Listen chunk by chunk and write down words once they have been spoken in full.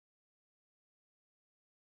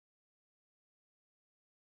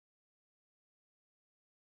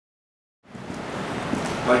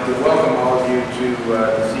like to welcome all of you to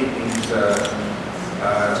this evening's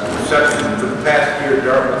reception. For the past year,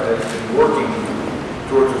 Dartmouth has been working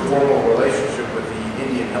towards a formal relationship with the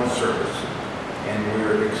Indian Health Service, and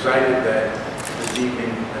we're excited that this evening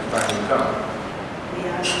has finally come. We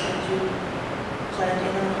ask that you plant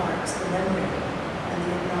in our hearts the memory and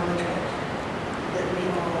the acknowledgement that we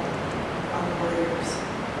all are warriors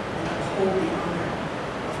and uphold the honor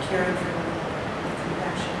of caring for one another with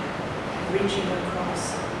compassion and reaching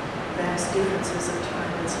across vast differences of time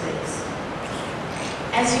and space.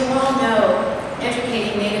 As you all know,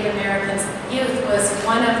 educating Native Americans youth was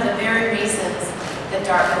one of the very reasons that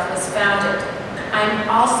Dartmouth was founded. I'm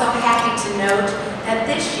also happy to note that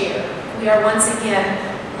this year we are once again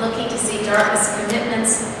looking to see Dartmouth's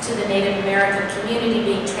commitments to the Native American community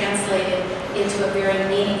being translated into a very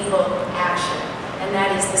meaningful action, and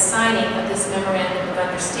that is the signing of this Memorandum of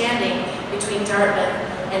Understanding between Dartmouth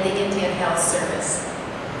and the Indian Health Service.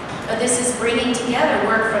 But this is bringing together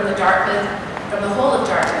work from the whole of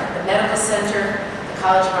Dartmouth, the Medical Center, the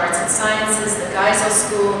College of Arts and Sciences, the Geisel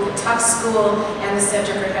School, the Tufts School, and the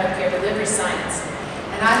Center for Healthcare Delivery Science.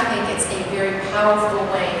 And I think it's a very powerful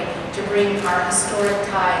way to bring our historic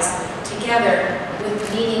ties together with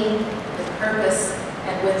meaning, with purpose,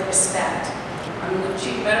 and with respect. I'm the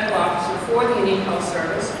Chief Medical Officer for the Indian Health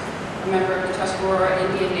Service, a member of the Tuscarora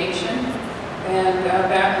Indian Nation, and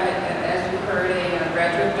as you heard, a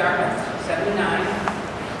graduate of Dartmouth, 79.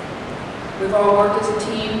 We've all worked as a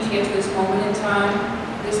team to get to this moment in time.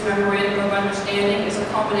 This Memorandum of Understanding is a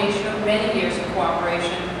culmination of many years of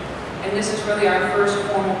cooperation, and this is really our first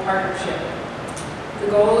formal partnership. The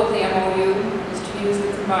goal of the MOU is to use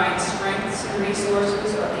the combined strengths and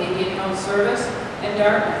resources of the Indian Health Service and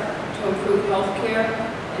Dartmouth to improve healthcare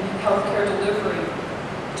and healthcare delivery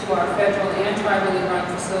to our federal and tribally run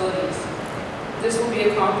facilities. This will be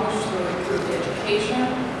accomplished through improved education,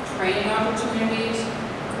 training opportunities,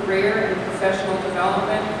 career and professional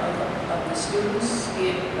development of the students, be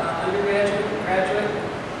it undergraduate or graduate.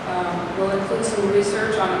 We'll include some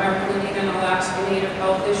research on American Indian and Alaska Native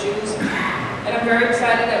health issues. And I'm very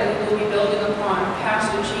excited that we will be building upon past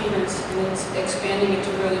achievements and expanding into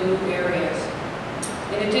really new areas.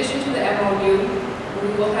 In addition to the MOU, we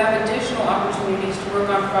will have additional opportunities to work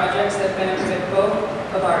on projects that benefit both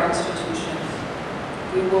of our institutions.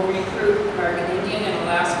 We will recruit American Indian and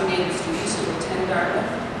Alaska Native students to attend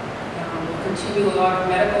Dartmouth. We'll continue a lot of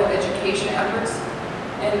medical education efforts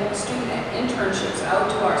and student internships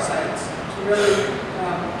out to our sites to really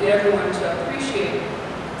get everyone to appreciate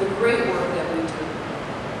the great work that we do.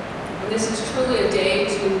 And this is truly a day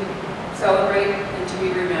to celebrate and to be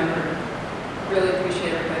remembered. Really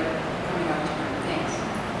appreciate everybody.